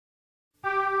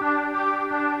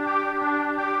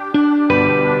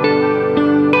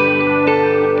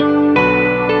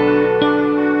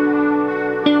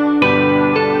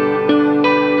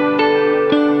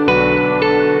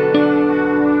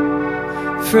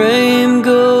frame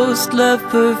ghost, left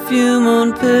perfume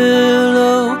on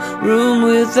pillow, room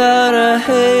without a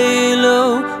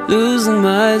halo, losing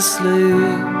my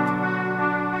sleep.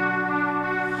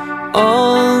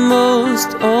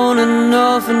 Almost on and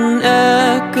off in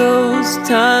echoes,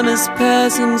 time is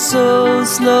passing so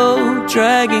slow,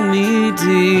 dragging me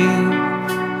deep.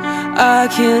 I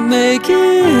can't make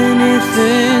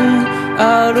anything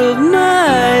out of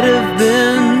might have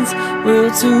beens.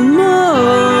 Will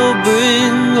tomorrow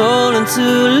bring all into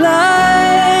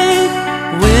light?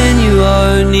 When you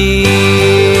are near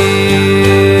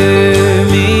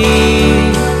me,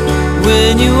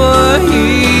 when you are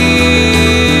here,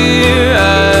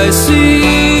 I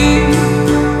see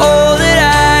all that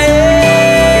I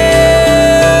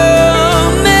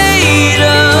am made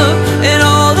of, and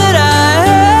all that I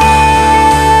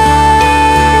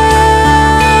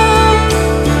have.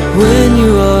 When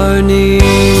you are near.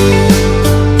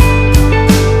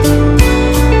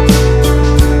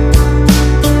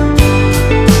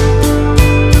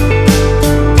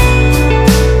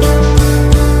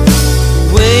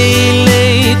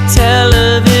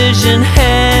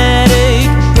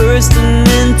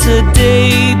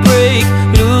 Daybreak,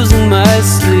 losing my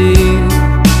sleep.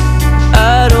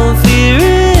 I don't fear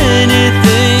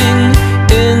anything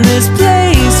in this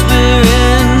place we're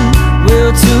in.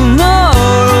 Will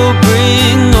tomorrow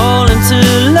bring all into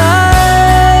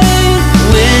light?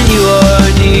 When you are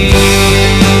near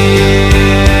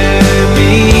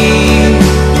me,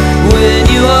 when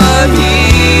you are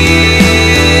here,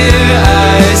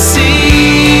 I see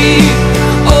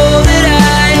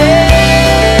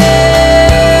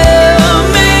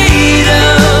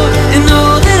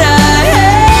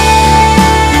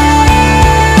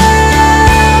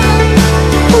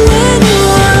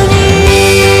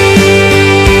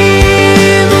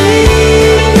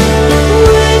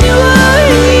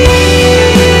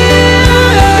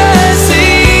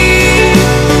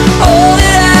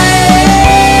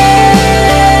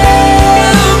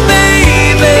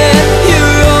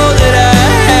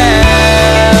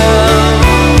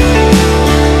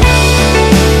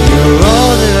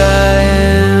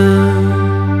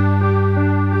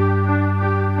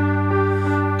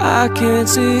I can't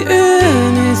see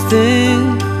anything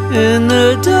in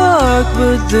the dark,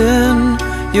 but then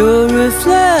your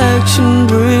reflection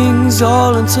brings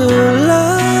all into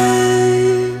light.